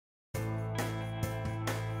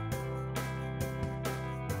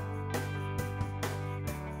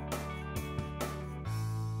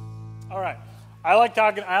All right. I like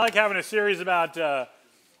having a series about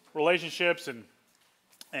relationships and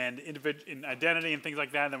identity and things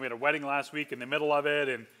like that. And then we had a wedding last week in the middle of it,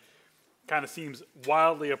 and kind of seems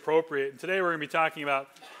wildly appropriate. And today we're going to be talking about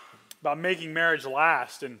making marriage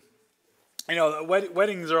last. And you know,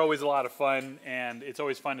 weddings are always a lot of fun, and it's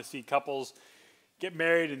always fun to see couples get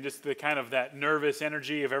married and just the kind of that nervous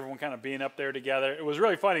energy of everyone kind of being up there together. It was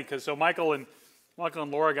really funny because Michael and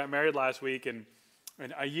Laura got married last week, and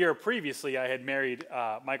a year previously I had married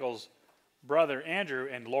Michael's brother Andrew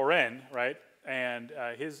and Lauren, right, and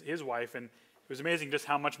his wife, and it was amazing just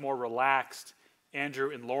how much more relaxed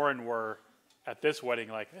Andrew and Lauren were at this wedding.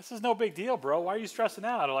 Like, this is no big deal, bro. Why are you stressing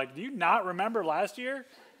out? I'm like, do you not remember last year?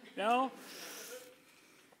 No.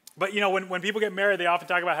 But, you know, when people get married, they often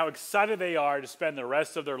talk about how excited they are to spend the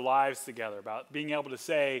rest of their lives together, about being able to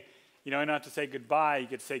say, you know, you don't have to say goodbye, you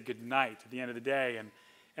get to say goodnight at the end of the day.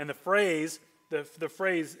 And the phrase,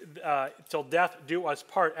 till death do us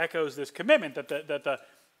part, echoes this commitment that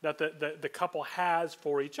the couple has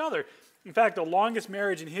for each other. In fact, the longest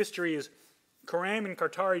marriage in history is Karam and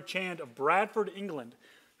Kartari Chand of Bradford, England,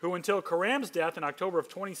 who until Karam's death in October of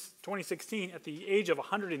 2016, at the age of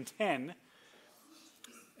 110,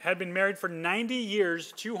 had been married for 90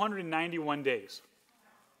 years, 291 days.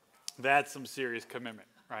 That's some serious commitment,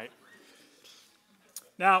 right?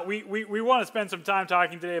 Now, we want to spend some time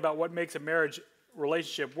talking today about what makes a marriage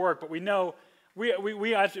relationship work, but we know,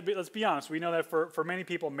 we actually, let's be honest, we know that for many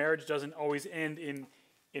people, marriage doesn't always end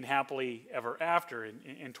in happily ever after.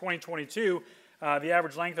 In 2022, the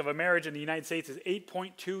average length of a marriage in the United States is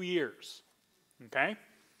 8.2 years, okay?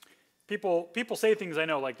 People say things, I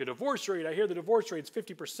know, like the divorce rate. I hear the divorce rate's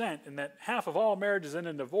 50%, and that half of all marriages end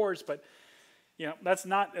in divorce, but you know, that's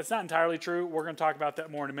not entirely true. We're going to talk about that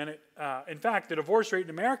more in a minute. In fact, the divorce rate in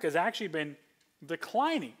America has actually been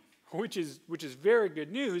declining, which is very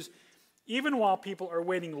good news, even while people are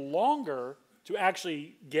waiting longer to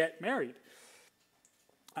actually get married.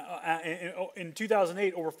 In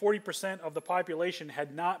 2008, over 40% of the population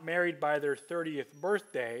had not married by their 30th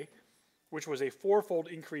birthday, which was a fourfold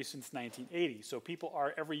increase since 1980. So people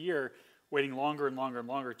are every year waiting longer and longer and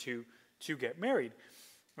longer to get married.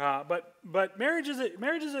 But marriage is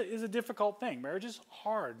a difficult thing. Marriage is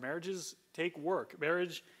hard. Marriages take work.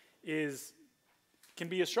 Marriage can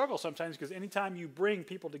be a struggle sometimes, because anytime you bring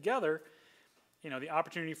people together, you know, the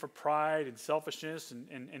opportunity for pride and selfishness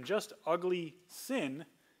and just ugly sin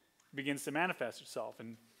begins to manifest itself.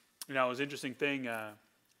 And you know, it was an interesting thing.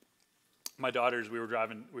 My daughters, we were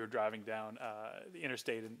driving down the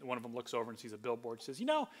interstate, and one of them looks over and sees a billboard. Says, "You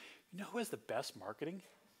know who has the best marketing?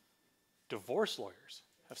 Divorce lawyers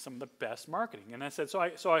have some of the best marketing." And I said, so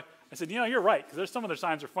I said, you know, you're right, because there's some of their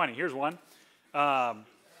signs are funny. Here's one.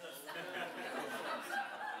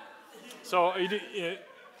 So you did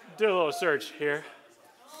a little search here.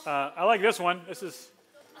 I like this one. This is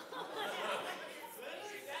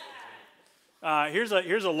here's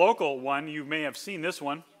a local one. You may have seen this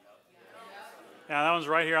one. Yeah, that one's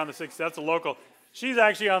right here on the 6th. That's a local. She's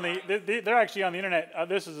actually on they're actually on the internet.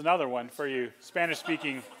 This is another one for you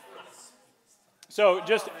Spanish-speaking. So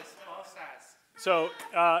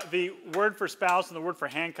the word for spouse and the word for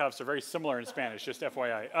handcuffs are very similar in Spanish, just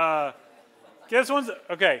FYI. This one's,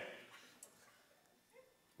 okay.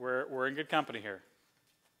 We're in good company here.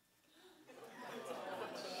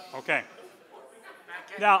 Okay.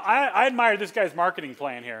 Now, I admire this guy's marketing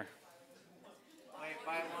plan here.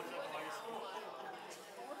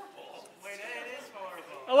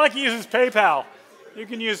 I like he uses PayPal. You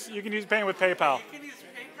can use paying with PayPal. You can use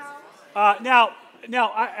PayPal? Now,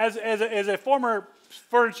 as a former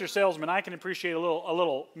furniture salesman, I can appreciate a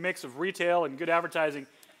little mix of retail and good advertising.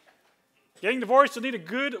 Getting divorced, you'll need a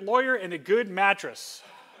good lawyer and a good mattress,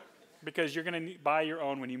 because you're going to buy your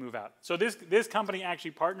own when you move out. So this company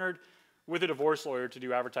actually partnered with a divorce lawyer to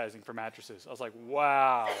do advertising for mattresses. I was like,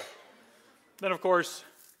 wow. Then, of course,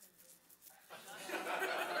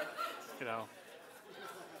 you know,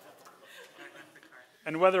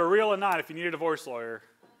 and whether real or not, if you need a divorce lawyer,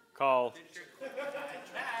 call.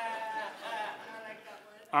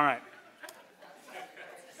 All right.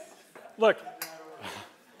 Look,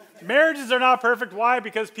 marriages are not perfect. Why?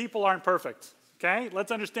 Because people aren't perfect. Okay?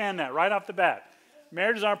 Let's understand that right off the bat.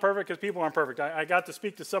 Marriages aren't perfect because people aren't perfect. I got to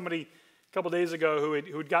speak to somebody a couple days ago who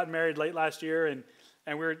had gotten married late last year, and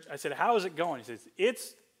I said, "How is it going?" He says,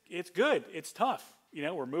 "It's good. It's tough. You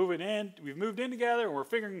know, we're moving in. We've moved in together, and we're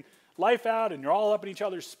figuring life out, and you're all up in each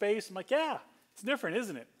other's space." I'm like, "Yeah, it's different,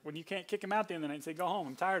 isn't it? When you can't kick them out at the end of the night and say, 'Go home,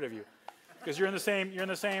 I'm tired of you,' because you're in the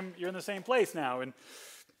same place now."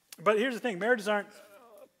 But here's the thing: marriages aren't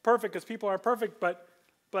perfect because people aren't perfect, but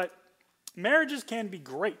marriages can be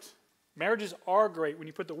great. Marriages are great when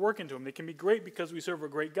you put the work into them. They can be great because we serve a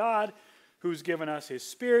great God who's given us his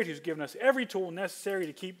Spirit, who's given us every tool necessary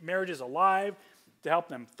to keep marriages alive, to help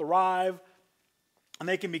them thrive. And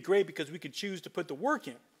they can be great because we can choose to put the work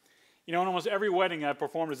in. You know, in almost every wedding I've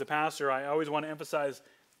performed as a pastor, I always want to emphasize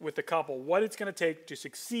with the couple what it's going to take to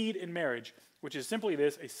succeed in marriage, which is simply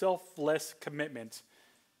this: a selfless commitment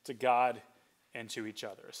to God and to each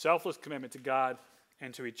other. A selfless commitment to God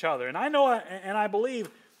and to each other. And I know and I believe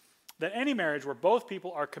that any marriage where both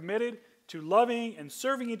people are committed to loving and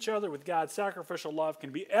serving each other with God's sacrificial love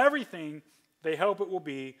can be everything they hope it will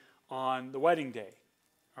be on the wedding day.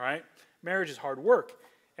 All right? Marriage is hard work,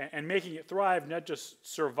 and making it thrive, not just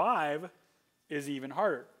survive, is even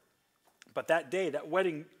harder. But that day, that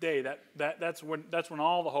wedding day, that's when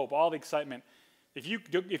all the hope, all the excitement. If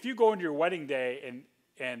you go into your wedding day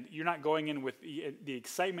and you're not going in with the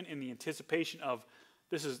excitement and the anticipation of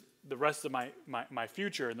this is the rest of my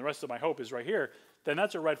future and the rest of my hope is right here, then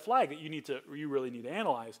that's a red flag that you really need to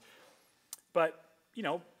analyze. But you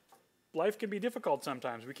know, life can be difficult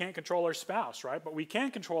sometimes. We can't control our spouse, right? But we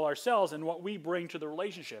can control ourselves and what we bring to the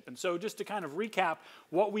relationship. And so just to kind of recap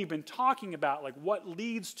what we've been talking about, like what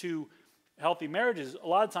leads to healthy marriages, a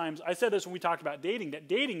lot of times, I said this when we talked about dating, that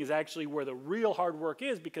dating is actually where the real hard work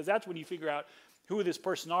is, because that's when you figure out who this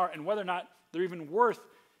person are and whether or not they're even worth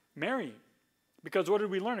marrying. Because what did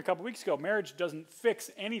we learn a couple weeks ago? Marriage doesn't fix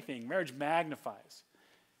anything. Marriage magnifies.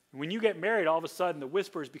 When you get married, all of a sudden the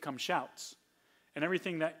whispers become shouts. And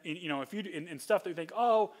everything that, you know, if you, and stuff that you think,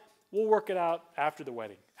 oh, we'll work it out after the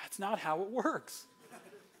wedding. That's not how it works.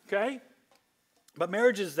 Okay? But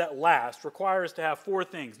marriages that last require us to have four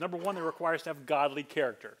things. Number one, they require us to have godly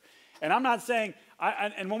character. And I'm not saying,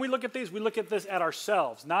 and when we look at these, we look at this at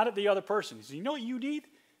ourselves, not at the other person. So you know what you need?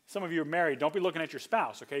 Some of you are married. Don't be looking at your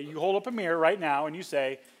spouse, okay? You hold up a mirror right now and you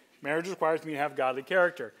say, marriage requires me to have godly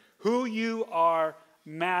character. Who you are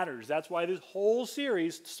matters. That's why this whole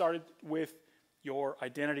series started with your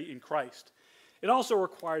identity in Christ. It also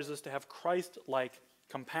requires us to have Christ-like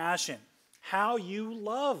compassion. How you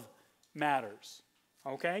love matters,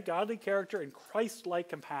 okay? Godly character and Christ-like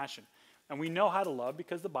compassion. And we know how to love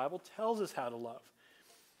because the Bible tells us how to love.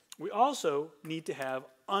 We also need to have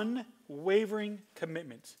unwavering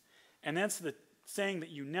commitment. And that's the saying that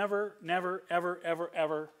you never, never, ever, ever,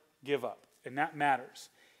 ever give up. And that matters.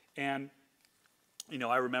 And, you know,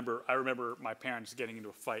 I remember my parents getting into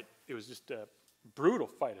a fight. It was just a brutal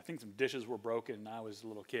fight. I think some dishes were broken, and I was a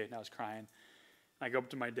little kid, and I was crying. And I go up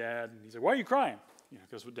to my dad, and he's like, "Why are you crying?" You know,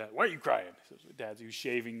 goes with Dad, "Why are you crying?" He was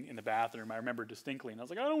shaving in the bathroom. I remember distinctly, and I was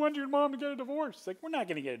like, "I don't want your mom to get a divorce." He's like, "We're not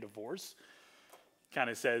going to get a divorce." Kind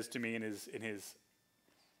of says to me in his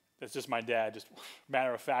that's just my dad, just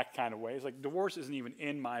matter of fact kind of way. It's like, divorce isn't even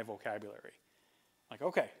in my vocabulary. Like,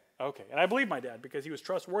 okay. And I believe my dad because he was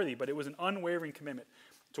trustworthy, but it was an unwavering commitment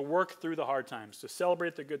to work through the hard times, to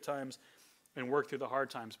celebrate the good times and work through the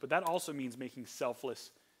hard times. But that also means making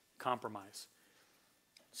selfless compromise.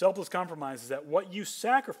 Selfless compromise is that what you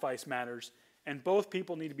sacrifice matters, and both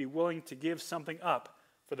people need to be willing to give something up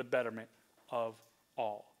for the betterment of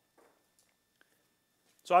all.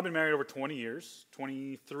 So I've been married over 20 years,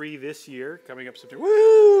 23 this year, coming up September.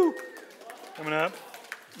 Woo! Coming up.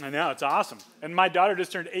 I know, it's awesome. And my daughter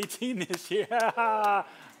just turned 18 this year. What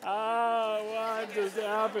just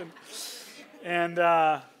happened? And,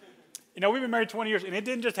 you know, we've been married 20 years, and it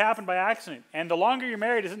didn't just happen by accident. And the longer you're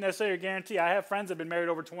married isn't necessarily a guarantee. I have friends that have been married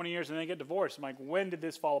over 20 years and they get divorced. I'm like, when did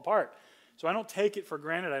this fall apart? So I don't take it for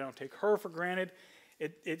granted. I don't take her for granted.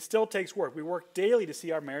 It still takes work. We work daily to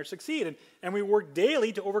see our marriage succeed, and we work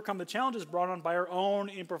daily to overcome the challenges brought on by our own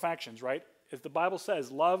imperfections, right? As the Bible says,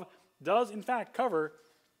 love does, in fact, cover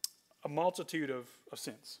a multitude of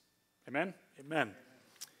sins. Amen? Amen.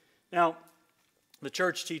 Now, the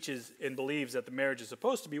church teaches and believes that the marriage is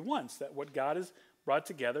supposed to be once, that what God has brought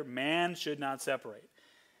together, man should not separate.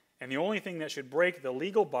 And the only thing that should break the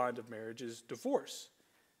legal bond of marriage is divorce.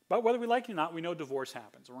 But whether we like it or not, we know divorce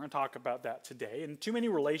happens. We're going to talk about that today. And too many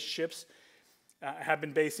relationships have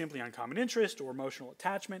been based simply on common interest or emotional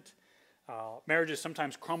attachment. Marriages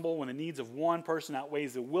sometimes crumble when the needs of one person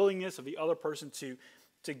outweighs the willingness of the other person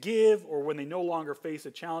to give, or when they no longer face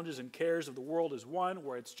the challenges and cares of the world as one,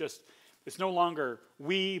 where it's no longer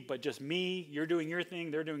we, but just me. You're doing your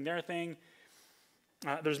thing, they're doing their thing.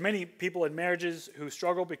 There's many people in marriages who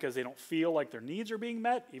struggle because they don't feel like their needs are being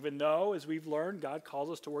met, even though, as we've learned, God calls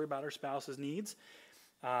us to worry about our spouse's needs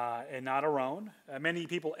and not our own. Many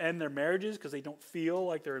people end their marriages because they don't feel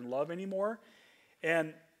like they're in love anymore.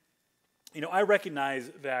 And, you know, I recognize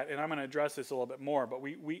that, and I'm going to address this a little bit more, but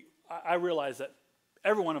I realize that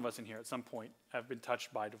every one of us in here at some point have been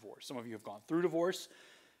touched by divorce. Some of you have gone through divorce.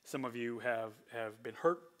 Some of you have been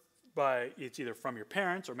hurt by it's either from your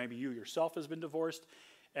parents or maybe you yourself has been divorced.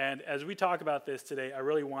 And as we talk about this today, I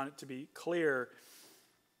really want it to be clear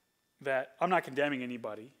that I'm not condemning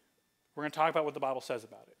anybody. We're going to talk about what the Bible says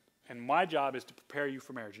about it. And my job is to prepare you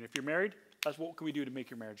for marriage. And if you're married, that's what can we do to make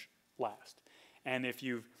your marriage last. And if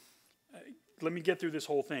you've, let me get through this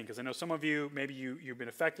whole thing, because I know some of you, maybe you've been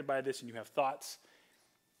affected by this and you have thoughts.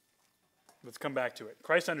 Let's come back to it.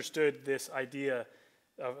 Christ understood this idea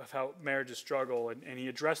of how marriages struggle, and he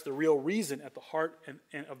addressed the real reason at the heart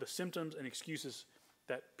and of the symptoms and excuses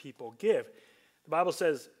that people give. The Bible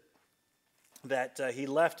says that he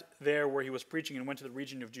left there where he was preaching and went to the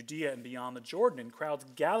region of Judea and beyond the Jordan, and crowds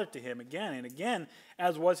gathered to him again and again,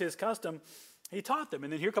 as was his custom. He taught them.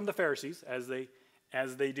 And then here come the Pharisees, as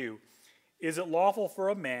they do. Is it lawful for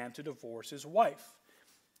a man to divorce his wife?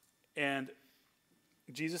 And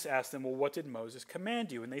Jesus asked them, well, what did Moses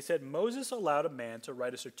command you? And they said, Moses allowed a man to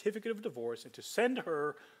write a certificate of divorce and to send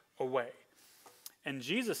her away. And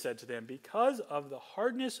Jesus said to them, because of the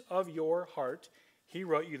hardness of your heart, he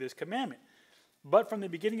wrote you this commandment. But from the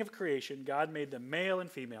beginning of creation, God made them male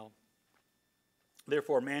and female.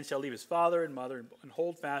 Therefore, a man shall leave his father and mother and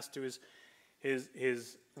hold fast to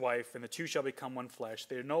his wife, and the two shall become one flesh.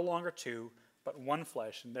 They are no longer two, but one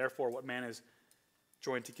flesh. And therefore, what man is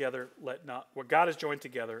joined together, what God has joined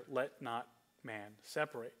together, let not man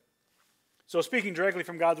separate. So speaking directly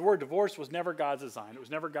from God's word, divorce was never God's design. It was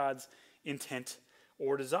never God's intent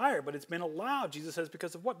or desire, but it's been allowed, Jesus says,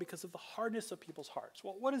 because of what? Because of the hardness of people's hearts.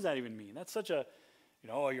 Well, what does that even mean? That's such a,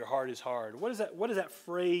 your heart is hard. What does that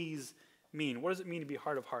phrase mean? What does it mean to be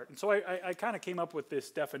hard of heart? And so I kind of came up with this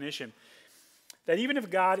definition, that even if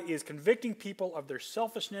God is convicting people of their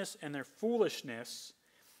selfishness and their foolishness,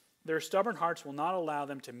 their stubborn hearts will not allow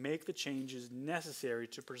them to make the changes necessary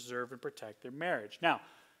to preserve and protect their marriage. Now, I'm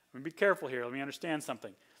going to be careful here. Let me understand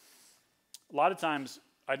something. A lot of times,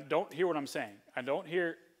 I don't hear what I'm saying.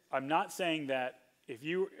 I'm not saying that if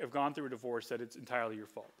you have gone through a divorce that it's entirely your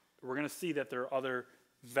fault. We're going to see that there are other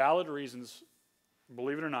valid reasons,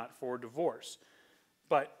 believe it or not, for divorce.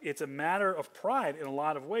 But it's a matter of pride in a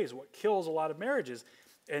lot of ways. What kills a lot of marriages,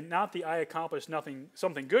 and not the I accomplished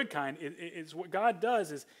something good kind, it's what God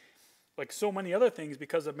does is, like so many other things,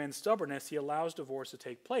 because of men's stubbornness, he allows divorce to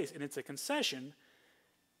take place. And it's a concession,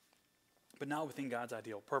 but not within God's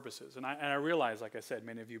ideal purposes. And I realize, like I said,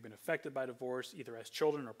 many of you have been affected by divorce, either as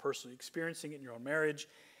children or personally experiencing it in your own marriage.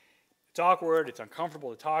 It's awkward, it's uncomfortable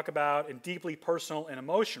to talk about, and deeply personal and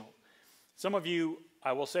emotional. Some of you,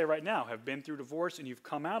 I will say right now, have been through divorce, and you've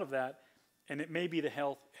come out of that, and it may be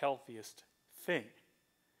the healthiest thing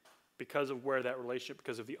because of where that relationship,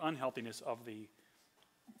 because of the unhealthiness of the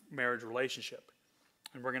marriage relationship.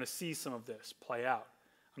 And we're going to see some of this play out.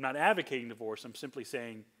 I'm not advocating divorce. I'm simply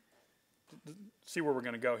saying, see where we're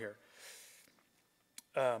going to go here.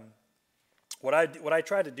 What I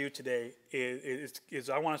try to do today is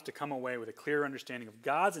I want us to come away with a clear understanding of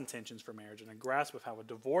God's intentions for marriage and a grasp of how a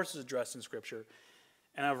divorce is addressed in Scripture.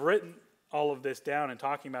 And I've written all of this down and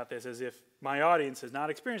talking about this as if my audience has not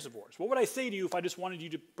experienced divorce. What would I say to you if I just wanted you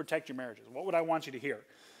to protect your marriages? What would I want you to hear?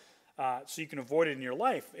 So you can avoid it in your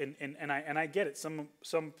life. And I get it. Some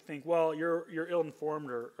think, well, you're ill-informed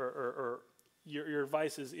or your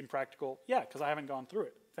advice is impractical. Yeah, because I haven't gone through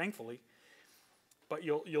it, thankfully. But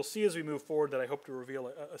you'll see as we move forward that I hope to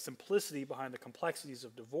reveal a simplicity behind the complexities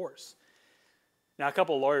of divorce. Now, a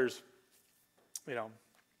couple of lawyers,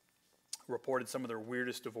 reported some of their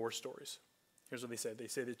weirdest divorce stories. Here's what they said. They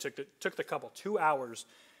said it took the couple 2 hours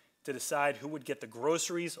to decide who would get the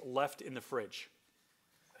groceries left in the fridge.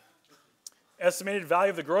 Estimated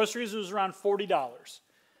value of the groceries was around $40.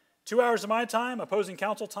 2 hours of my time, opposing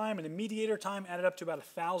counsel time, and the mediator time added up to about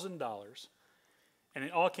 $1,000. And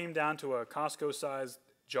it all came down to a Costco-sized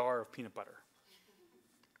jar of peanut butter.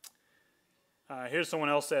 Here's someone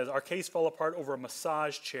else says, our case fell apart over a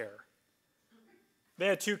massage chair. They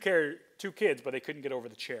had two kids, but they couldn't get over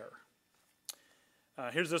the chair.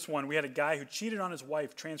 Here's this one. We had a guy who cheated on his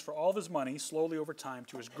wife, transfer all of his money slowly over time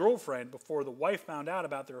to his girlfriend before the wife found out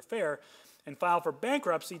about their affair and filed for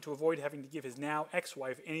bankruptcy to avoid having to give his now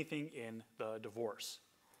ex-wife anything in the divorce.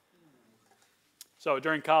 So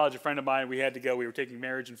during college, a friend of mine, we were taking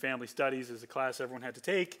marriage and family studies as a class everyone had to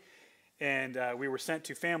take, and we were sent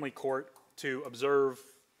to family court to observe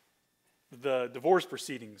the divorce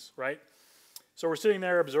proceedings, right? So we're sitting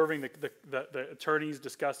there observing the attorneys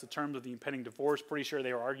discuss the terms of the impending divorce. Pretty sure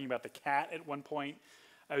they were arguing about the cat at one point.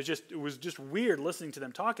 It was just weird listening to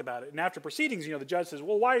them talk about it. And after proceedings, the judge says,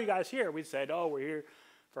 well, why are you guys here? We said, oh, we're here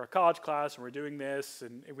for a college class, and we're doing this,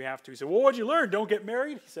 and we have to. He said, well, what'd you learn? Don't get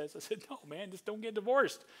married? I said, no, man, just don't get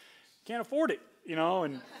divorced. Can't afford it,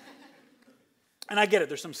 and I get it.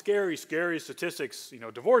 There's some scary statistics.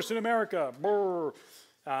 Divorce in America. Brr,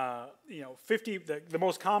 50. The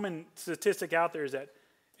most common statistic out there is that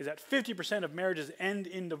 50% of marriages end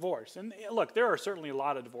in divorce. And look, there are certainly a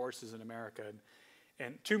lot of divorces in America,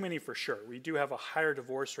 and too many for sure. We do have a higher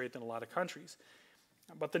divorce rate than a lot of countries.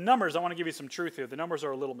 But the numbers, I want to give you some truth here. The numbers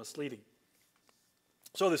are a little misleading.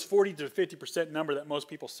 So this 40 to 50% number that most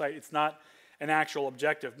people cite, it's not an actual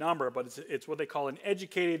objective number, but it's what they call an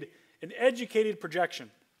educated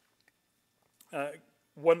projection.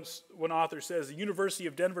 One author says, the University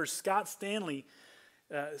of Denver's Scott Stanley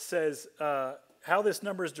says how this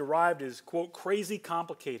number is derived is, quote, crazy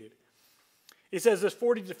complicated. He says this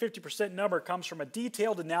 40 to 50% number comes from a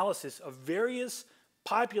detailed analysis of various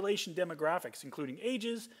population demographics, including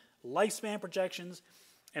ages, lifespan projections,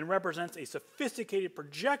 and represents a sophisticated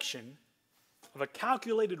projection of a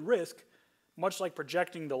calculated risk, much like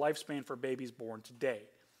projecting the lifespan for babies born today.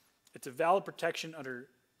 It's a valid projection under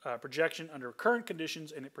current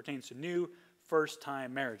conditions, and it pertains to new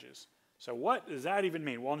first-time marriages. So what does that even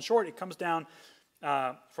mean? Well, in short, it comes down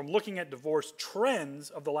from looking at divorce trends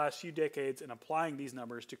of the last few decades and applying these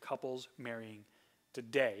numbers to couples marrying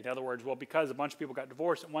today. In other words, well, because a bunch of people got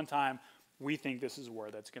divorced at one time, we think this is where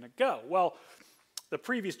that's going to go. Well, the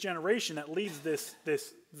previous generation that leads this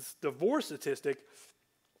divorce statistic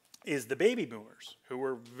is the baby boomers, who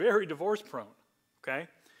were very divorce prone, okay?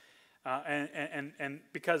 And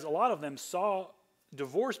because a lot of them saw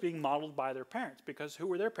divorce being modeled by their parents. Because who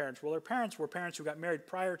were their parents? Well, their parents were parents who got married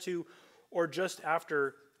prior to or just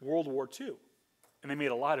after World War II. And they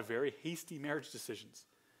made a lot of very hasty marriage decisions.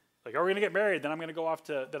 Like, are we going to get married? Then I'm going to go off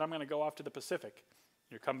to the Pacific.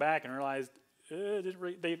 You come back and realize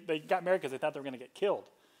they got married because they thought they were going to get killed.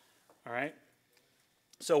 All right?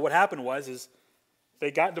 So what happened is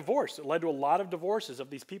they got divorced. It led to a lot of divorces of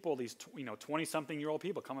these people, these 20-something-year-old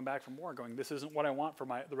people coming back from war going, this isn't what I want for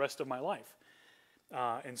the rest of my life.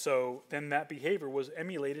 And so then that behavior was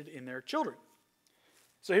emulated in their children.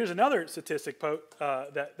 So here's another statistic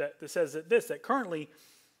that says that currently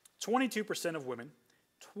 22% of women,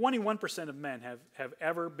 21% of men have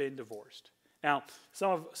ever been divorced. Now,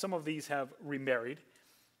 some of these have remarried.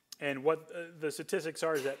 And what the statistics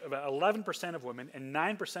are is that about 11% of women and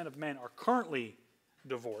 9% of men are currently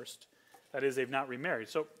divorced. That is, they've not remarried.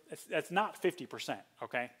 So that's not 50%,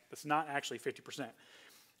 okay? That's not actually 50%.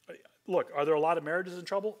 Look, are there a lot of marriages in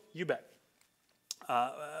trouble? You bet.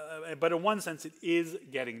 But in one sense, it is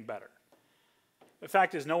getting better. The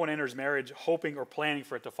fact is, no one enters marriage hoping or planning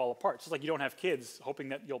for it to fall apart. It's just like you don't have kids hoping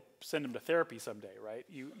that you'll send them to therapy someday, right?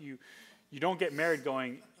 You don't get married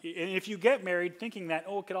going, and if you get married thinking that,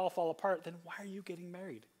 it could all fall apart, then why are you getting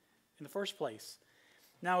married in the first place?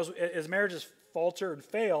 Now, as marriages falter and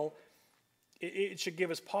fail, it should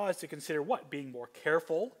give us pause to consider what? Being more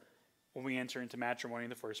careful when we enter into matrimony in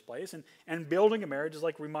the first place. And building a marriage is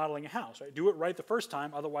like remodeling a house, right? Do it right the first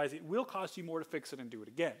time, otherwise it will cost you more to fix it and do it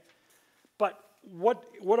again. But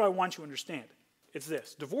what I want you to understand is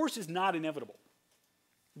this. Divorce is not inevitable.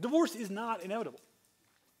 Divorce is not inevitable.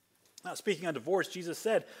 Now, speaking of divorce, Jesus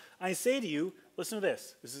said, I say to you, listen to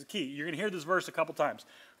this. This is key. You're going to hear this verse a couple times.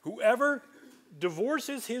 Whoever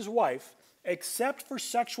divorces his wife except for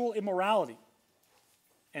sexual immorality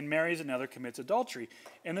and marries another commits adultery.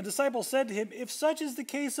 And the disciples said to him, if such is the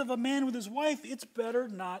case of a man with his wife, it's better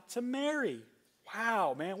not to marry.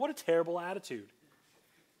 Wow, man, what a terrible attitude.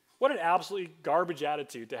 What an absolutely garbage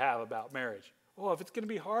attitude to have about marriage. Oh, if it's going to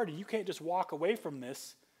be hard and you can't just walk away from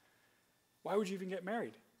this, why would you even get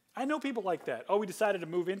married? I know people like that. Oh, we decided to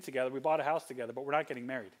move in together. We bought a house together, but we're not getting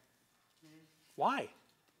married. Why?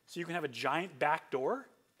 So you can have a giant back door?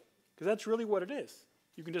 Because that's really what it is.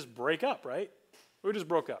 You can just break up, right? We just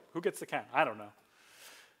broke up. Who gets the count? I don't know.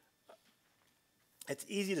 It's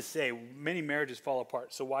easy to say many marriages fall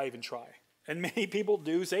apart, so why even try? And many people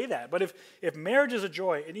do say that. But if marriage is a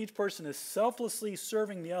joy and each person is selflessly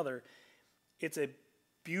serving the other, it's a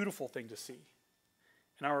beautiful thing to see.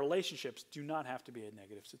 And our relationships do not have to be a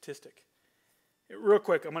negative statistic. Real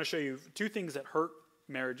quick, I'm going to show you 2 things that hurt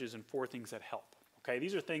marriages and 4 things that help. Okay,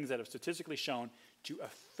 these are things that have statistically shown to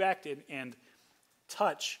affect and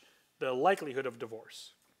touch the likelihood of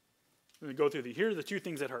divorce. I'm going to go through these. Here are the 2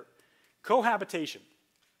 things that hurt. Cohabitation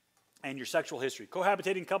and your sexual history.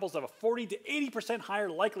 Cohabitating couples have a 40 to 80% higher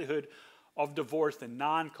likelihood of divorce than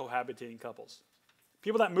non-cohabitating couples.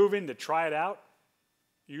 People that move in to try it out,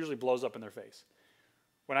 it usually blows up in their face.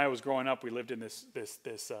 When I was growing up, we lived in this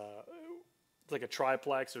it's like a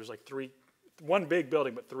triplex. There's like 1 big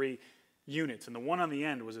building, but 3 units. And the one on the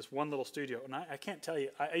end was this one little studio. And I can't tell you,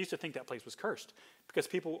 I used to think that place was cursed because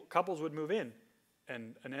couples would move in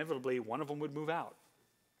and inevitably one of them would move out.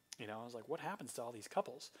 I was like, what happens to all these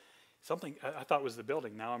couples? Something I thought was the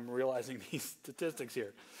building. Now I'm realizing these statistics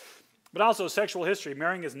here. But also sexual history.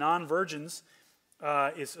 Marrying as non-virgins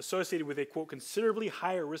is associated with a, quote, considerably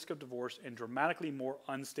higher risk of divorce and dramatically more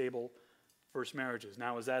unstable first marriages.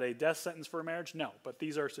 Now, is that a death sentence for a marriage? No, but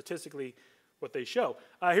these are statistically what they show.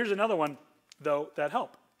 Here's another one, though, that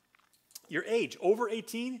help. Your age, over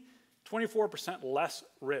 18, 24% less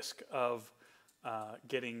risk of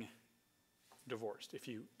getting divorced. If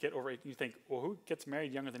you get over 18, you think, well, who gets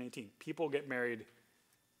married younger than 18? People get married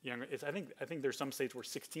younger. I think there's some states where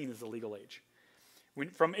 16 is the legal age.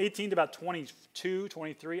 From 18 to about 22,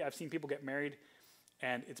 23, I've seen people get married,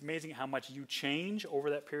 and it's amazing how much you change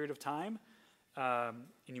over that period of time, and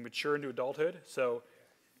you mature into adulthood. So,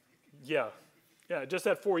 yeah, just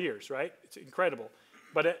that 4 years, right? It's incredible.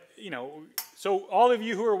 But, so all of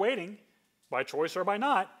you who are waiting, by choice or by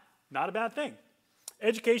not a bad thing.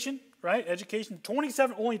 Education, right? Education,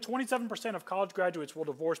 only 27% of college graduates will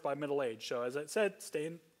divorce by middle age. So as I said,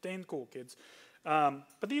 stay in cool, kids.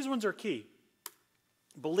 But these ones are key.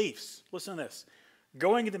 Beliefs, listen to this.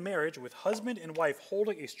 Going into marriage with husband and wife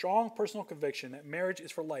holding a strong personal conviction that marriage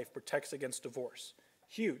is for life protects against divorce.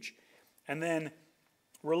 Huge. And then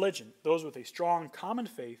religion. Those with a strong common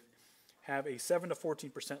faith have a 7 to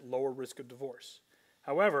 14% lower risk of divorce.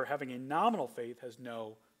 However, having a nominal faith has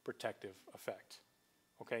no protective effect.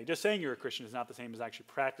 Okay, just saying you're a Christian is not the same as actually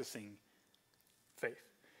practicing faith.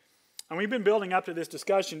 And we've been building up to this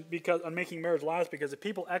discussion on making marriage last because if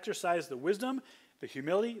people exercise the wisdom, the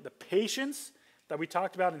humility, the patience that we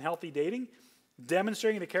talked about in healthy dating,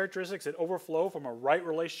 demonstrating the characteristics that overflow from a right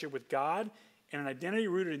relationship with God and an identity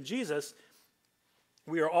rooted in Jesus,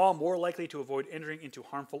 we are all more likely to avoid entering into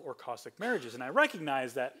harmful or caustic marriages. And I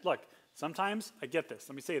recognize that, look, sometimes, I get this,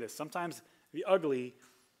 let me say this, sometimes the ugly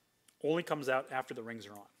only comes out after the rings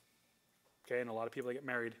are on. Okay, and a lot of people that get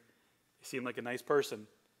married, they seem like a nice person,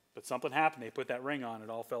 but something happened, they put that ring on, it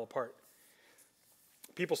all fell apart.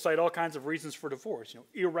 People cite all kinds of reasons for divorce,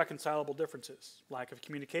 irreconcilable differences, lack of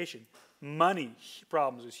communication, money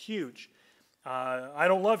problems is huge. I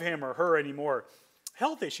don't love him or her anymore.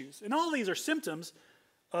 Health issues, and all of these are symptoms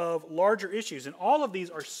of larger issues, and all of these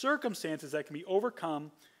are circumstances that can be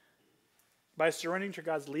overcome by surrendering to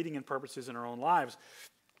God's leading and purposes in our own lives.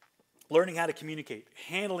 Learning how to communicate,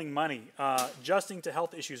 handling money, adjusting to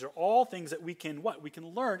health issues are all things that we can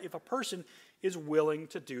learn if a person is willing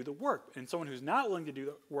to do the work. And someone who's not willing to do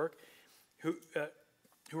the work, who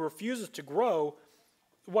refuses to grow,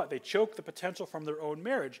 they choke the potential from their own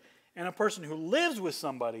marriage. And a person who lives with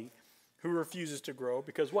somebody who refuses to grow,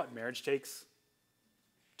 because marriage takes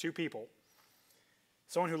two people.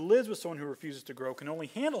 Someone who lives with someone who refuses to grow can only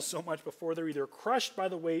handle so much before they're either crushed by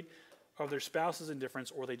the weight of their spouse's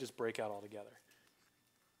indifference or they just break out altogether.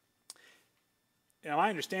 Now, my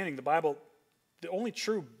understanding, the Bible, the only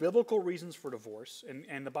true biblical reasons for divorce,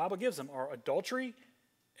 and the Bible gives them, are adultery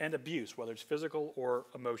and abuse, whether it's physical or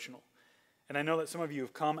emotional. And I know that some of you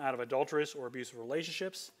have come out of adulterous or abusive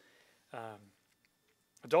relationships.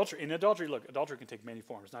 Adultery can take many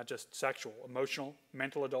forms, not just sexual. Emotional,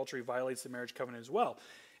 mental adultery violates the marriage covenant as well.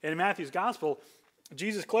 And in Matthew's gospel,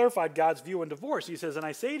 Jesus clarified God's view on divorce. He says, "And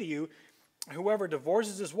I say to you, whoever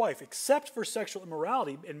divorces his wife, except for sexual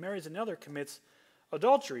immorality, and marries another, commits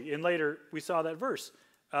adultery." And later, we saw that verse.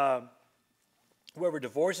 Whoever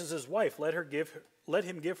divorces his wife, let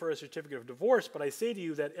him give her a certificate of divorce. But I say to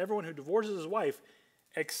you that everyone who divorces his wife,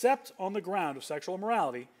 except on the ground of sexual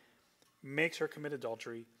immorality, makes her commit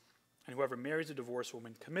adultery, and whoever marries a divorced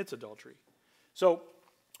woman commits adultery. So,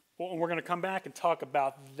 we're going to come back and talk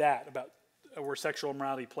about that, about where sexual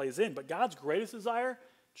immorality plays in. But God's greatest desire,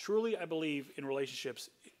 truly, I believe, in relationships,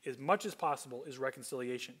 as much as possible, is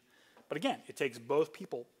reconciliation. But again, it takes both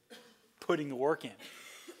people putting the work in.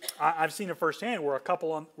 I've seen it firsthand where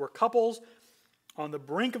couples on the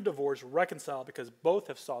brink of divorce reconcile because both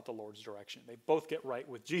have sought the Lord's direction. They both get right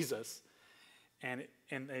with Jesus, and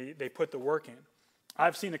they put the work in.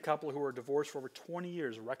 I've seen a couple who were divorced for over 20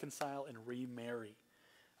 years reconcile and remarry.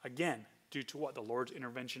 Again, due to what? The Lord's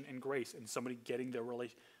intervention and grace, and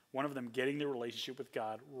one of them getting their relationship with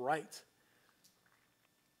God right.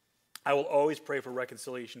 I will always pray for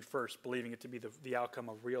reconciliation first, believing it to be the outcome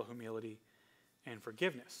of real humility and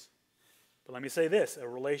forgiveness. But let me say this, a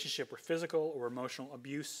relationship where physical or emotional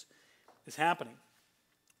abuse is happening,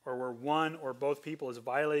 or where one or both people is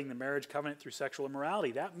violating the marriage covenant through sexual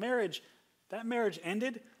immorality, that marriage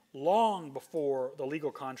ended long before the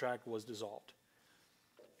legal contract was dissolved.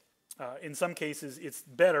 In some cases, it's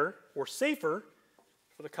better or safer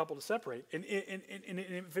for the couple to separate. And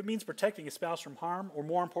if it means protecting a spouse from harm, or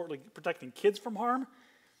more importantly, protecting kids from harm,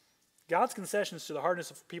 God's concessions to the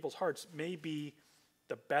hardness of people's hearts may be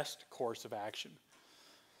the best course of action.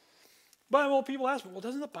 But, well, people ask me, well,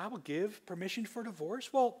 doesn't the Bible give permission for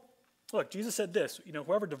divorce? Well, look, Jesus said this,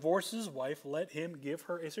 whoever divorces his wife, let him give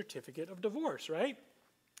her a certificate of divorce, right?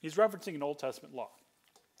 He's referencing an Old Testament law.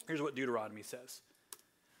 Here's what Deuteronomy says.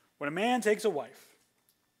 When a man takes a wife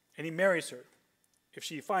and he marries her, if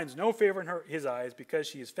she finds no favor in his eyes because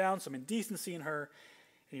she has found some indecency in her,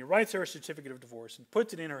 and he writes her a certificate of divorce and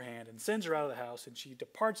puts it in her hand and sends her out of the house, and she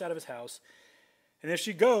departs out of his house, and if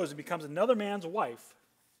she goes and becomes another man's wife,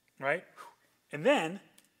 right? And then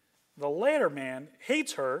the later man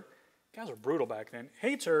hates her, guys were brutal back then,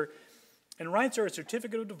 hates her and writes her a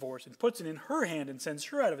certificate of divorce and puts it in her hand and sends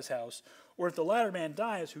her out of his house, or if the latter man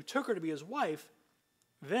dies who took her to be his wife,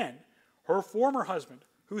 then her former husband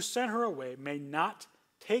who sent her away may not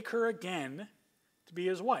take her again to be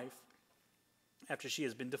his wife after she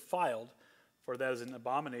has been defiled, for that is an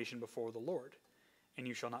abomination before the Lord. And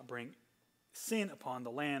you shall not bring sin upon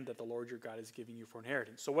the land that the Lord your God is giving you for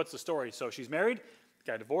inheritance. So what's the story? So she's married,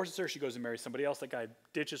 the guy divorces her, she goes and marries somebody else, that guy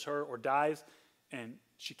ditches her or dies, and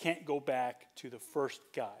she can't go back to the first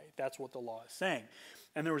guy. That's what the law is saying.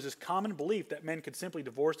 And there was this common belief that men could simply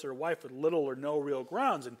divorce their wife with little or no real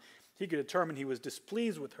grounds, and he could determine he was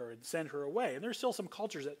displeased with her and send her away. And there's still some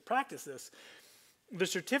cultures that practice this. The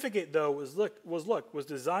certificate, though, was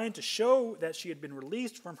designed to show that she had been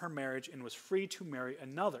released from her marriage and was free to marry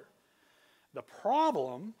another. The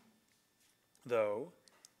problem, though,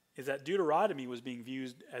 is that Deuteronomy was being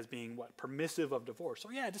viewed as being, permissive of divorce. So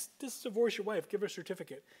yeah, just divorce your wife, give her a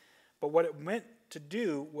certificate. But what it meant to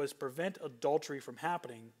do was prevent adultery from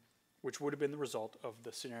happening, which would have been the result of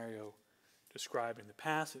the scenario described in the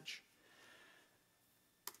passage.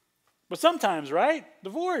 But sometimes, right?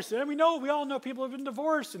 Divorce. And we all know people have been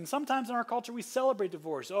divorced. And sometimes in our culture we celebrate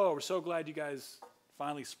divorce. Oh, we're so glad you guys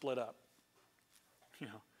finally split up.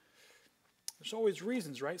 There's always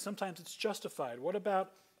reasons, right? Sometimes it's justified. What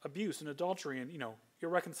about abuse and adultery and,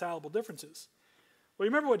 irreconcilable differences? Well, you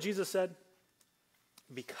remember what Jesus said?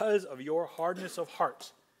 Because of your hardness of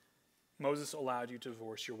heart, Moses allowed you to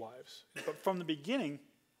divorce your wives. But from the beginning,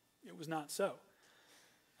 it was not so.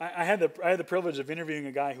 I had the privilege of interviewing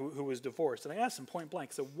a guy who was divorced, and I asked him point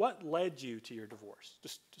blank, so what led you to your divorce?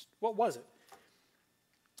 Just what was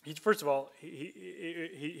it? First of all,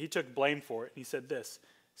 he took blame for it. He said this: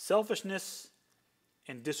 selfishness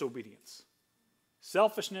and disobedience.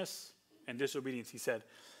 Selfishness and disobedience, he said.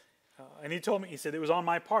 And he told me, he said, it was on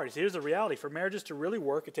my part. He said, here's the reality. For marriages to really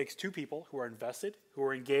work, it takes two people who are invested, who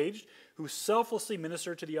are engaged, who selflessly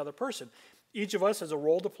minister to the other person. Each of us has a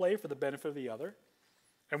role to play for the benefit of the other.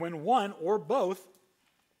 And when one or both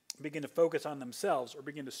begin to focus on themselves or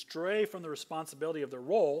begin to stray from the responsibility of their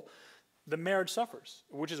role, the marriage suffers,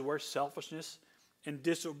 which is where selfishness and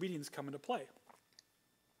disobedience come into play.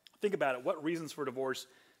 Think about it. What reasons for divorce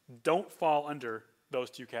don't fall under those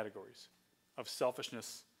two categories of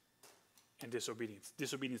selfishness and disobedience?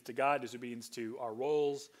 Disobedience to God, disobedience to our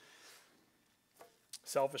roles,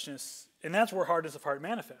 selfishness. And that's where hardness of heart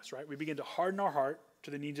manifests, right? We begin to harden our heart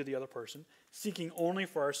to the needs of the other person, seeking only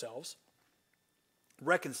for ourselves.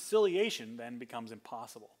 Reconciliation then becomes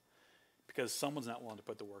impossible because someone's not willing to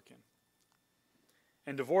put the work in.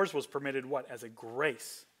 And divorce was permitted, as a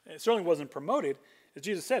grace. It certainly wasn't promoted. As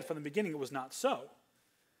Jesus said, from the beginning it was not so.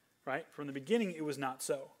 Right? From the beginning it was not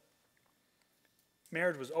so.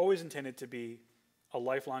 Marriage was always intended to be a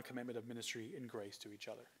lifelong commitment of ministry and grace to each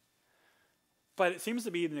other. But it seems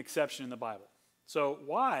to be an exception in the Bible. So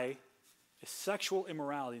why is sexual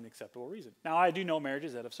immorality an acceptable reason? Now, I do know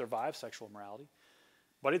marriages that have survived sexual immorality,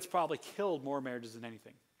 but it's probably killed more marriages than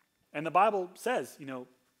anything. And the Bible says,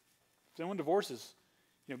 if anyone divorces,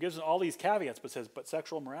 gives all these caveats, but says, but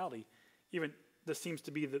sexual immorality, even this seems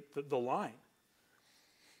to be the line.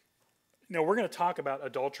 Now, we're going to talk about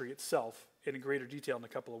adultery itself in greater detail in a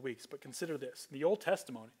couple of weeks, but consider this. In the Old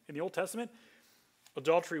Testament,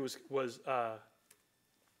 adultery was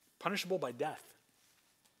punishable by death,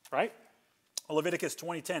 right? Leviticus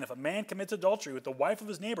 20:10, if a man commits adultery with the wife of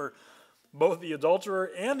his neighbor, both the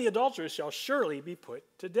adulterer and the adulteress shall surely be put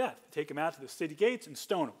to death. Take him out to the city gates and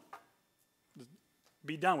stone him.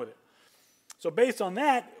 Be done with it. So based on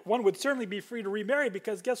that, one would certainly be free to remarry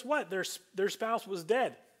because guess what? Their spouse was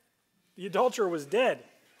dead. The adulterer was dead.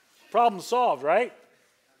 Problem solved, right?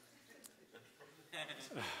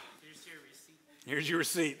 Here's your receipt. Here's your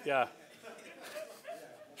receipt, yeah.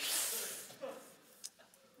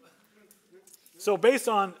 So based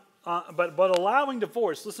on, but allowing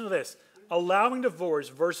divorce, listen to this, allowing divorce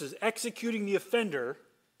versus executing the offender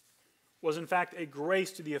was in fact a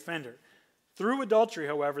grace to the offender. Through adultery,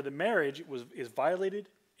 however, the marriage is violated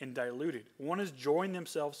and diluted. One has joined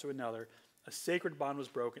themselves to another, a sacred bond was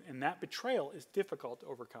broken, and that betrayal is difficult to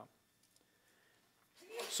overcome.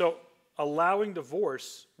 So allowing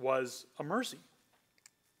divorce was a mercy.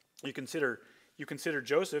 You consider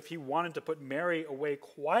Joseph. He wanted to put Mary away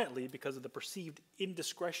quietly because of the perceived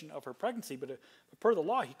indiscretion of her pregnancy, but per the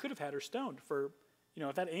law, he could have had her stoned for,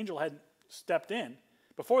 if that angel hadn't stepped in.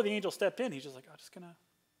 Before the angel stepped in, he's just like, I'm just going to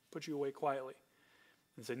put you away quietly.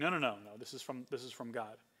 And say, no, this is from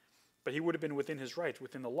God. But he would have been within his rights,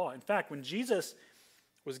 within the law. In fact, when Jesus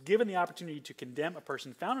was given the opportunity to condemn a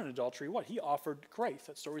person found in adultery, he offered grace.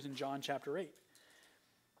 That story's in John chapter 8.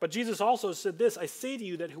 But Jesus also said this, I say to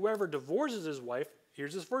you that whoever divorces his wife,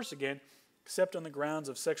 here's this verse again, except on the grounds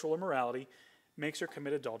of sexual immorality, makes her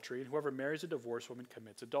commit adultery, and whoever marries a divorced woman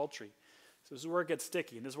commits adultery. So this is where it gets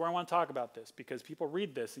sticky, and this is where I want to talk about this, because people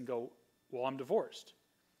read this and go, well, I'm divorced.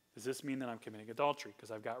 Does this mean that I'm committing adultery because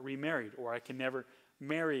I've got remarried, or I can never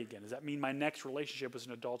marry again? Does that mean my next relationship is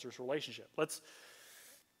an adulterous relationship? Let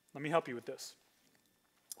me help you with this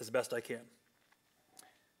as best I can.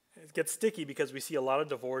 It gets sticky because we see a lot of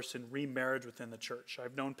divorce and remarriage within the church.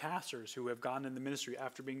 I've known pastors who have gone in the ministry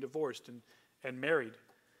after being divorced and married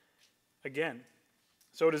again.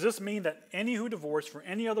 So does this mean that any who divorce for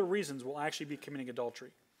any other reasons will actually be committing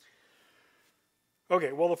adultery?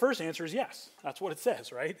 Okay, well, the first answer is yes. That's what it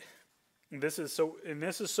says, right? And this is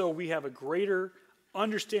so we have a greater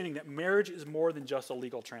understanding that marriage is more than just a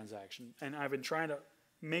legal transaction. And I've been trying to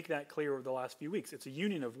make that clear over the last few weeks. It's a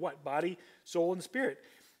union of what? Body, soul, and spirit.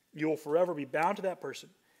 You will forever be bound to that person.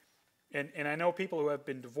 And I know people who have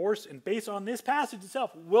been divorced and based on this passage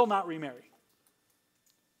itself will not remarry.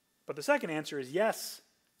 But the second answer is yes,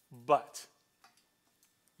 but.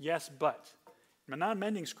 Yes, but. I'm not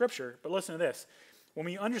amending Scripture, but listen to this. When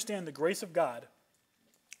we understand the grace of God,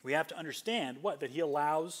 we have to understand what? That he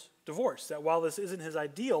allows divorce. That while this isn't his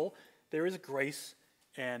ideal, there is grace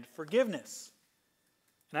and forgiveness.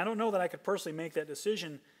 And I don't know that I could personally make that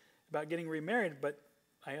decision about getting remarried, but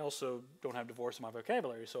I also don't have divorce in my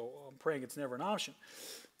vocabulary, so I'm praying it's never an option.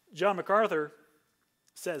 John MacArthur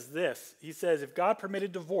says this. He says, if God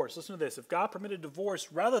permitted divorce, listen to this, if God permitted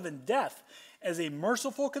divorce rather than death as a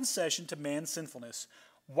merciful concession to man's sinfulness,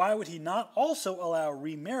 why would he not also allow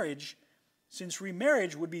remarriage, since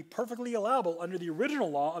remarriage would be perfectly allowable under the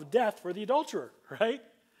original law of death for the adulterer, right?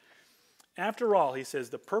 After all, he says,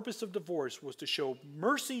 the purpose of divorce was to show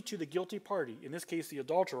mercy to the guilty party, in this case the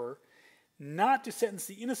adulterer, not to sentence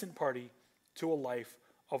the innocent party to a life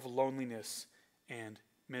of loneliness and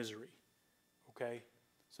misery. Okay?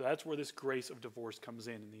 So that's where this grace of divorce comes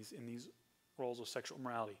in these roles of sexual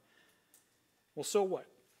immorality. Well, so what?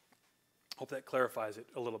 Hope that clarifies it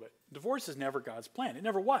a little bit. Divorce is never God's plan. It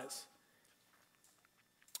never was.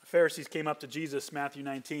 Pharisees came up to Jesus, Matthew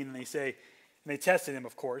 19, and they tested him,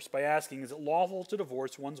 of course, by asking, is it lawful to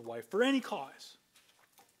divorce one's wife for any cause?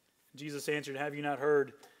 Jesus answered, have you not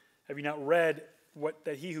read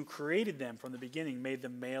that he who created them from the beginning made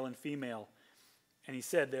them male and female? And he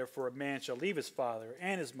said, therefore a man shall leave his father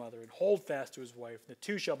and his mother and hold fast to his wife, and the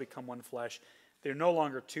two shall become one flesh. They are no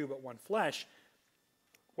longer two, but one flesh.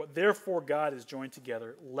 What therefore God has joined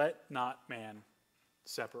together, let not man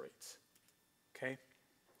separate. Okay?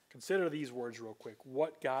 Consider these words real quick.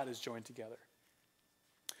 What God has joined together.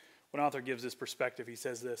 One author gives this perspective. He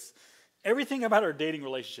says this, everything about our dating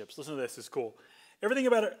relationships, listen to this, it's cool. Everything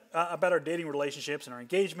about our dating relationships and our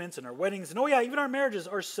engagements and our weddings, and even our marriages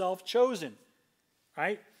are self-chosen,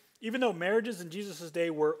 right? Even though marriages in Jesus' day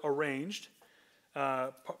were arranged,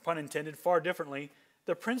 pun intended, far differently,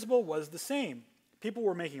 the principle was the same. People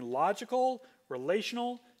were making logical,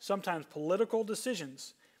 relational, sometimes political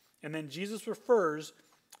decisions. And then Jesus refers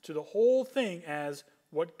to the whole thing as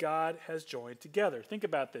what God has joined together. Think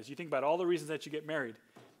about this. You think about all the reasons that you get married,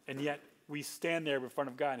 and yet we stand there in front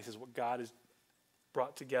of God, and he says what God has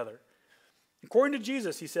brought together. According to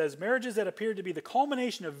Jesus, he says, marriages that appear to be the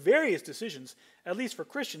culmination of various decisions, at least for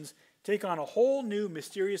Christians, take on a whole new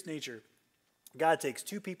mysterious nature. God takes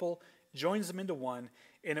two people, joins them into one,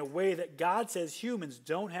 in a way that God says humans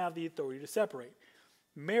don't have the authority to separate.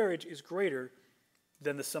 Marriage is greater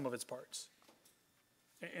than the sum of its parts.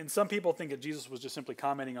 And some people think that Jesus was just simply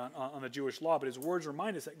commenting on the Jewish law, but his words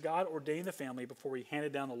remind us that God ordained the family before he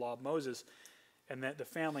handed down the law of Moses, and that the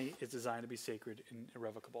family is designed to be sacred and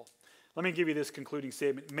irrevocable. Let me give you this concluding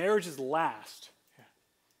statement. Marriage is last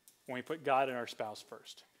when we put God and our spouse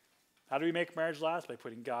first. How do we make marriage last? By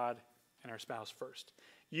putting God and our spouse first.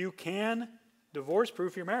 You can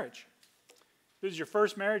divorce-proof your marriage. This is your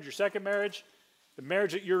first marriage, your second marriage, the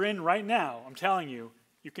marriage that you're in right now. I'm telling you,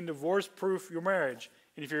 You can divorce-proof your marriage.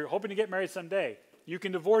 And if you're hoping to get married someday, you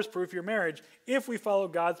can divorce-proof your marriage if we follow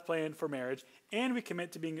God's plan for marriage and we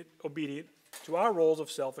commit to being obedient to our roles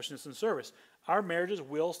of selfishness and service. Our marriages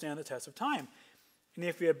will stand the test of time. And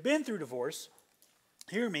if we have been through divorce,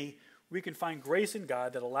 hear me, we can find grace in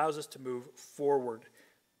God that allows us to move forward.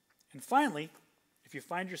 And finally, if you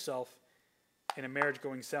find yourself in a marriage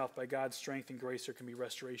going south, by God's strength and grace, there can be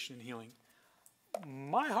restoration and healing.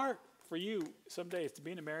 My heart for you someday is to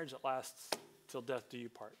be in a marriage that lasts till death do you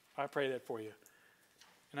part. I pray that for you.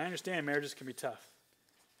 And I understand marriages can be tough.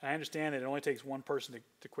 And I understand that it only takes one person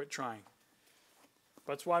to quit trying.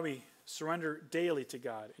 But that's why we surrender daily to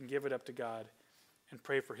God and give it up to God and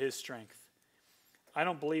pray for his strength. I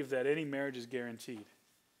don't believe that any marriage is guaranteed,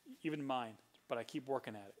 even mine, but I keep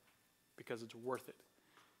working at it because it's worth it,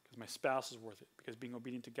 because my spouse is worth it, because being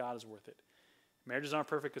obedient to God is worth it. Marriages aren't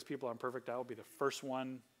perfect because people aren't perfect. I will be the first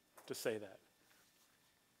one to say that.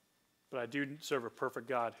 But I do serve a perfect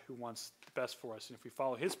God who wants the best for us, and if we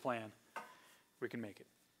follow his plan, we can make it.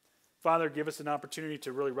 Father, give us an opportunity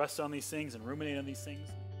to really rest on these things and ruminate on these things.